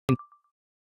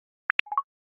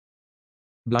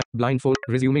Blindfold.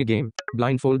 Resume game.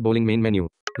 Blindfold bowling main menu.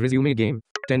 Resume game.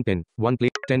 10 pin. 1 play.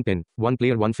 10 pin. 1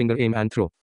 player 1 finger aim and throw.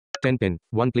 10 pin.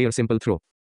 1 player simple throw.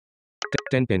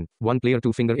 10 pin. 1 player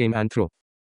 2 finger aim and throw.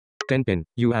 10 pin.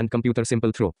 You and computer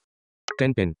simple throw.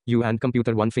 10 pin. You and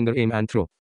computer 1 finger aim and throw.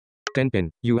 10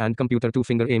 pin. You and computer 2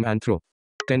 finger aim and throw.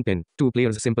 10 pin. 2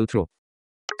 players simple throw.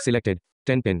 Selected.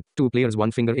 10 pin. 2 players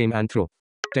 1 finger aim and throw.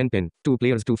 10 pin. 2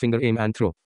 players 2 finger aim and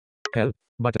throw. Help.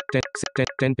 But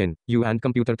 10 pin. You and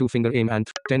computer 2 finger aim and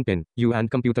 10 pin. You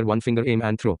and computer 1 finger aim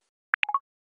and throw.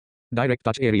 Direct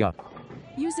touch area.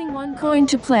 Using 1 coin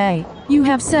to play. You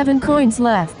have 7 coins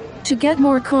left. To get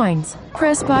more coins,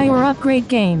 press buy or upgrade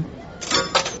game.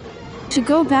 To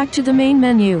go back to the main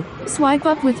menu, swipe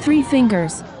up with 3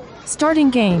 fingers. Starting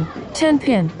game. 10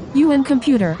 pin. You and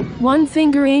computer. 1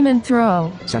 finger aim and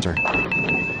throw. Center.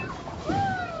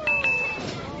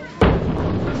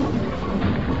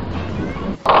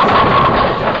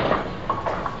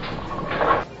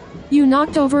 You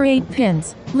knocked over 8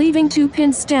 pins, leaving 2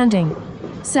 pins standing.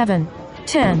 7.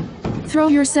 10. Throw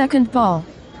your second ball.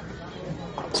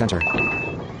 Center.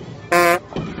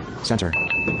 Center.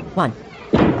 1.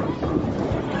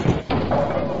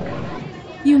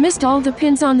 You missed all the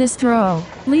pins on this throw,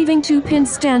 leaving 2 pins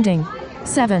standing.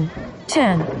 7.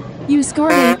 10. You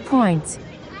scored 8 points.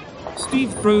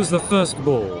 Steve throws the first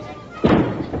ball.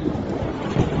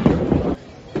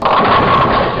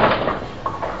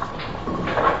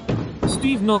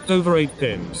 Steve knocked over 8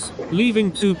 pins,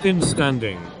 leaving 2 pins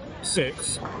standing.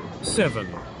 6. 7.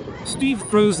 Steve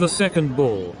throws the second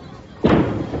ball.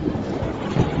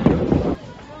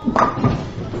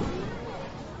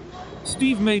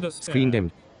 Steve made a spare. Screen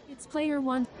dimmed. It's player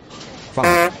 1.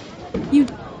 5. You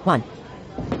 1.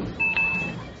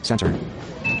 Center.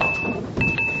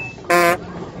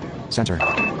 Center.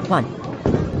 1.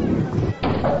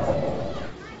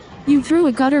 You threw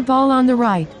a gutter ball on the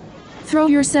right. Throw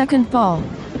your second ball.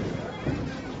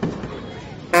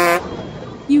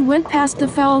 You went past the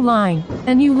foul line,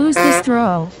 and you lose this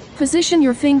throw. Position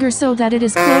your finger so that it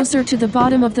is closer to the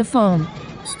bottom of the foam.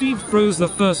 Steve throws the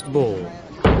first ball.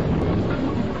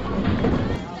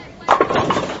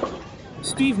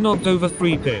 Steve knocked over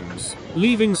 3 pins,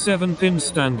 leaving 7 pins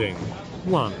standing.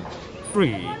 1,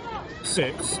 3,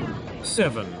 6,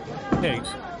 7, 8,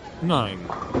 9,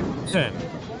 10.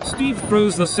 Steve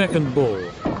throws the second ball.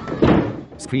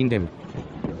 Screen dimmed.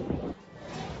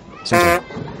 Center.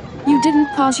 You didn't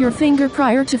pause your finger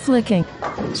prior to flicking.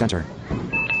 Center.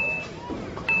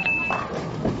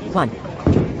 1.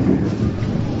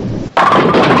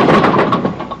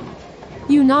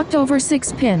 You knocked over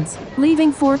 6 pins,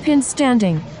 leaving 4 pins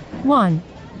standing. 1,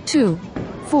 2,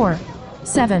 4,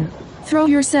 7. Throw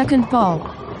your second ball.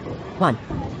 1,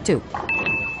 2,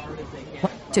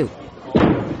 1, 2.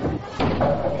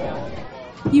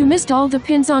 You missed all the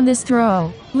pins on this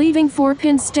throw, leaving 4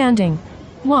 pins standing.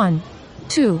 1,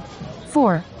 2,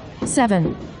 4,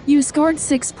 7. You scored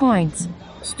 6 points.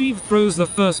 Steve throws the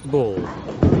first ball.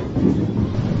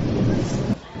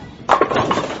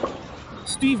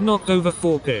 Steve knocked over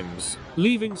 4 pins,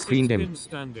 leaving 6 Screened him. pins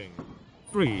standing.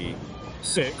 3,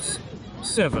 6,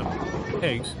 7,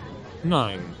 8,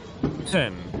 9,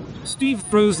 10. Steve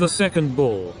throws the second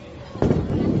ball.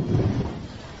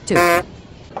 2.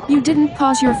 You didn't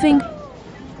pause your finger.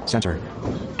 Center.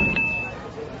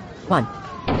 1.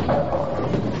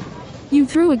 You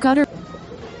threw a gutter.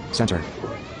 Center.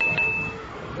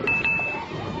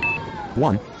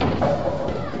 1.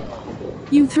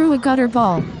 You threw a gutter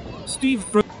ball. Steve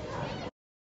throws